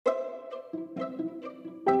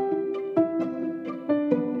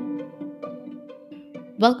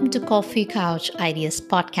Welcome to Coffee Couch Ideas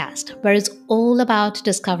podcast, where it's all about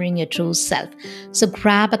discovering your true self. So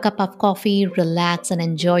grab a cup of coffee, relax, and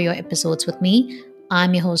enjoy your episodes with me.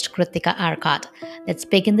 I'm your host, Kritika Arkat. Let's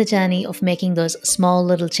begin the journey of making those small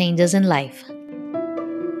little changes in life.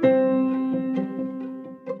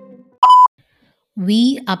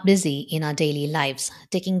 We are busy in our daily lives,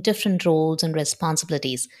 taking different roles and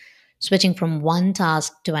responsibilities, switching from one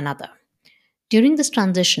task to another. During this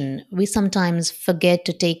transition, we sometimes forget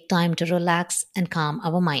to take time to relax and calm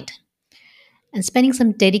our mind. And spending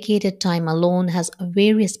some dedicated time alone has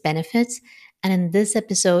various benefits. And in this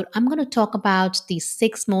episode, I'm going to talk about the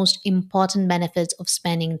six most important benefits of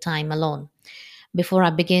spending time alone. Before I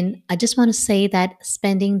begin, I just want to say that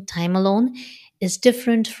spending time alone is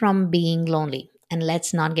different from being lonely. And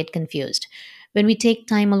let's not get confused. When we take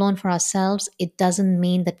time alone for ourselves, it doesn't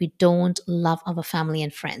mean that we don't love our family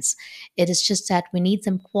and friends. It is just that we need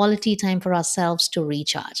some quality time for ourselves to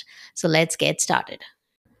recharge. So let's get started.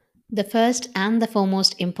 The first and the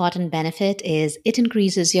foremost important benefit is it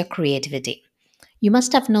increases your creativity. You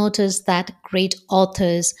must have noticed that great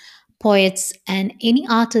authors, poets, and any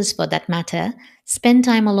artists for that matter spend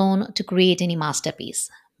time alone to create any masterpiece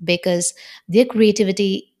because their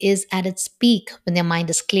creativity is at its peak when their mind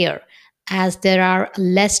is clear, as there are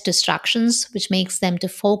less distractions, which makes them to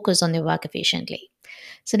focus on their work efficiently.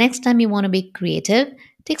 So, next time you want to be creative,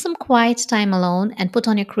 take some quiet time alone and put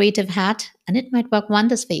on your creative hat, and it might work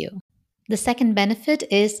wonders for you. The second benefit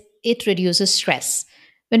is it reduces stress.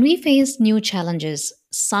 When we face new challenges,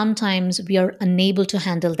 sometimes we are unable to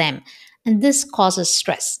handle them, and this causes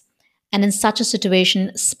stress. And in such a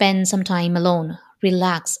situation, spend some time alone,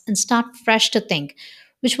 relax, and start fresh to think,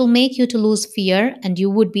 which will make you to lose fear and you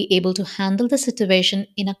would be able to handle the situation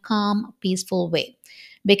in a calm, peaceful way.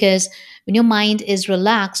 Because when your mind is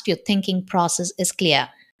relaxed, your thinking process is clear.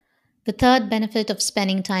 The third benefit of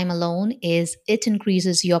spending time alone is it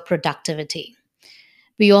increases your productivity.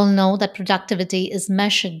 We all know that productivity is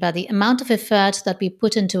measured by the amount of effort that we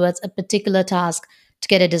put in towards a particular task to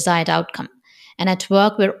get a desired outcome. And at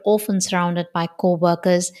work, we're often surrounded by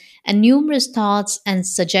co-workers, and numerous thoughts and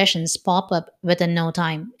suggestions pop up within no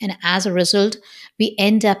time. And as a result, we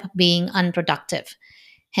end up being unproductive.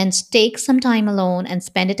 Hence, take some time alone and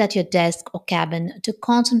spend it at your desk or cabin to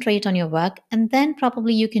concentrate on your work, and then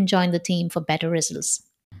probably you can join the team for better results.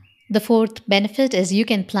 The fourth benefit is you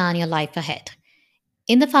can plan your life ahead.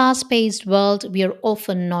 In the fast paced world, we are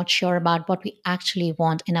often not sure about what we actually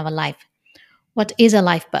want in our life. What is our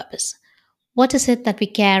life purpose? What is it that we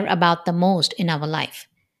care about the most in our life?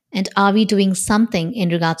 And are we doing something in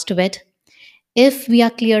regards to it? If we are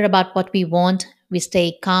clear about what we want, we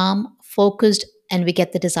stay calm, focused, and we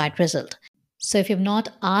get the desired result. So, if you've not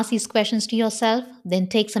asked these questions to yourself, then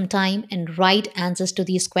take some time and write answers to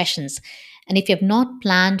these questions. And if you have not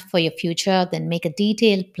planned for your future, then make a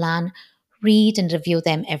detailed plan, read and review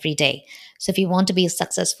them every day. So, if you want to be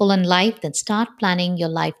successful in life, then start planning your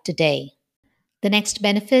life today. The next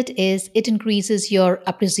benefit is it increases your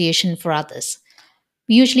appreciation for others.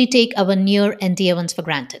 We usually take our near and dear ones for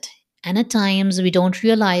granted. And at times, we don't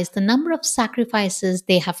realize the number of sacrifices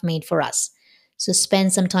they have made for us. So,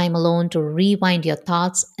 spend some time alone to rewind your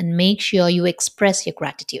thoughts and make sure you express your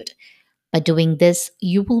gratitude. By doing this,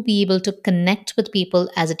 you will be able to connect with people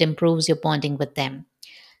as it improves your bonding with them.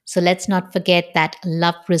 So, let's not forget that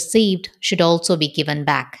love received should also be given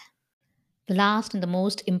back. The last and the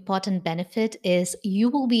most important benefit is you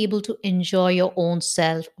will be able to enjoy your own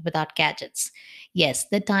self without gadgets. Yes,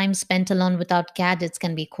 the time spent alone without gadgets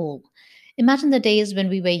can be cool. Imagine the days when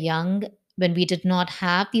we were young, when we did not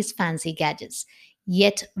have these fancy gadgets.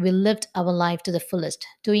 Yet we lived our life to the fullest,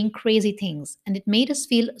 doing crazy things, and it made us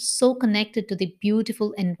feel so connected to the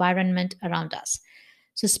beautiful environment around us.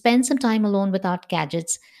 So spend some time alone without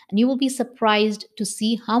gadgets, and you will be surprised to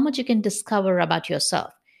see how much you can discover about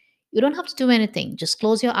yourself. You don't have to do anything. Just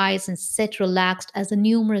close your eyes and sit relaxed as the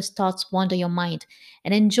numerous thoughts wander your mind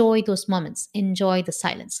and enjoy those moments. Enjoy the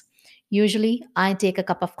silence. Usually, I take a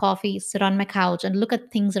cup of coffee, sit on my couch, and look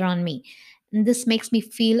at things around me. And this makes me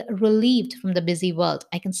feel relieved from the busy world.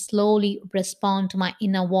 I can slowly respond to my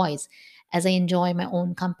inner voice as I enjoy my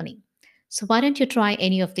own company. So, why don't you try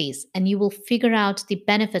any of these and you will figure out the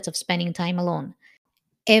benefits of spending time alone?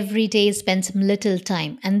 Every day spend some little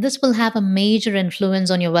time, and this will have a major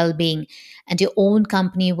influence on your well-being, and your own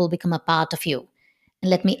company will become a part of you.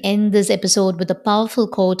 And let me end this episode with a powerful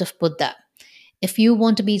quote of Buddha. If you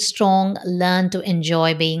want to be strong, learn to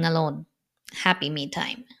enjoy being alone. Happy me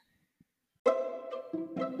time.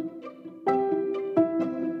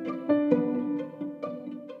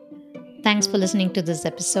 Thanks for listening to this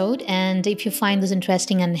episode. And if you find this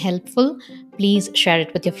interesting and helpful, please share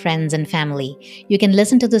it with your friends and family. You can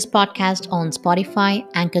listen to this podcast on Spotify,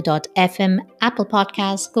 Anchor.fm, Apple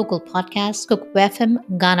Podcasts, Google Podcasts, Cook FM,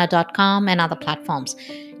 Ghana.com, and other platforms.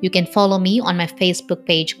 You can follow me on my Facebook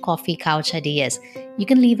page, Coffee Couch Ideas. You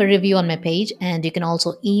can leave a review on my page, and you can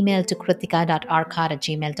also email to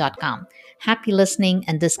kritika.arcad@gmail.com. Happy listening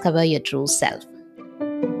and discover your true self.